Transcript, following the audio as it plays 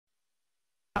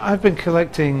I've been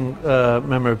collecting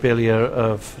memorabilia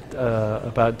of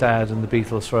about Dad and the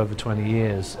Beatles for over 20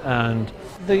 years, and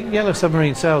the Yellow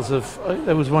Submarine Sails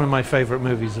it was one of my favourite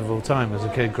movies of all time as a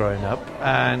kid growing up,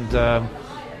 and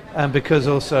because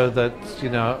also that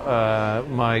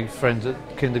my friend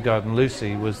at kindergarten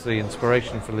Lucy was the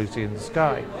inspiration for Lucy in the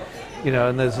Sky,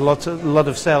 and there's a lot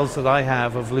of sails that I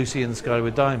have of Lucy in the Sky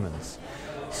with diamonds,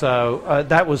 so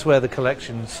that was where the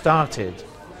collection started.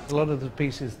 A lot of the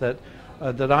pieces that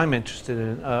I'm interested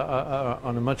in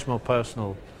on a much more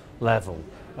personal level,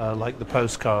 like the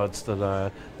postcards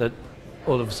that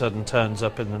all of a sudden turns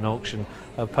up in an auction,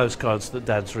 postcards that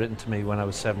Dad's written to me when I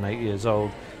was 7, 8 years old.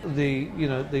 The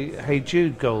Hey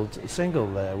Jude gold single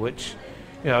there, which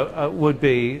would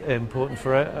be important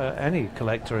for any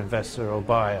collector, investor or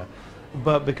buyer,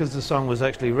 but because the song was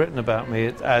actually written about me,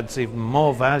 it adds even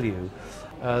more value.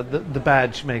 The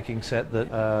badge making set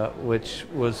which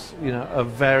was a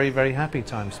very, very happy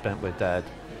time spent with Dad.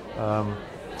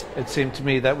 It seemed to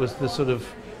me that was the sort of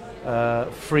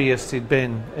freest he'd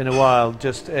been in a while,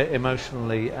 just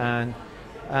emotionally, and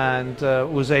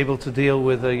was able to deal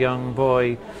with a young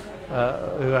boy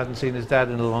who hadn't seen his dad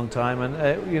in a long time, and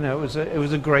it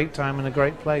was a great time and a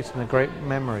great place and a great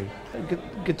memory.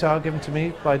 Guitar given to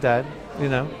me by Dad,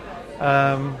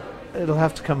 it'll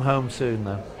have to come home soon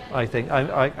though. I think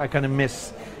I kind of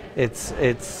miss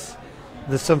there's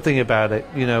something about it,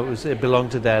 it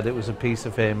belonged to Dad, it was a piece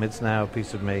of him, it's now a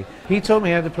piece of me. He taught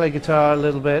me how to play guitar a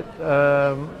little bit.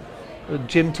 A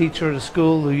gym teacher at a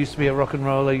school who used to be a rock and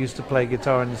roller used to play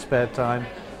guitar in his spare time.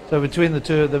 So between the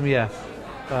two of them, yeah.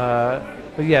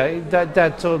 But yeah,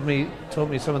 Dad taught me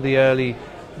some of the early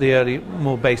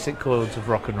more basic chords of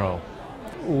rock and roll.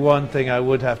 One thing I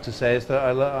would have to say is that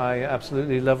I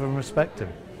absolutely love and respect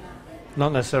him.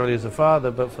 Not necessarily as a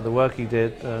father, but for the work he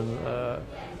did and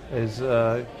his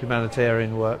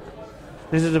humanitarian work.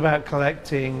 This is about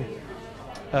collecting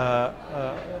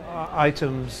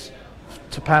items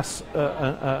to pass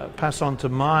on to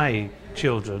my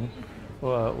children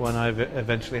when I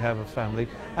eventually have a family,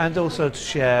 and also to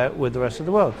share with the rest of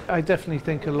the world. I definitely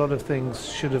think a lot of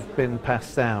things should have been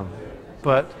passed down,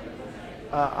 but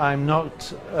I'm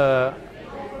not.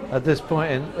 At this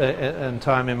point in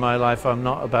time in my life, I'm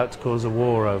not about to cause a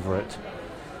war over it.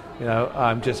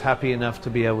 I'm just happy enough to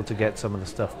be able to get some of the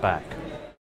stuff back.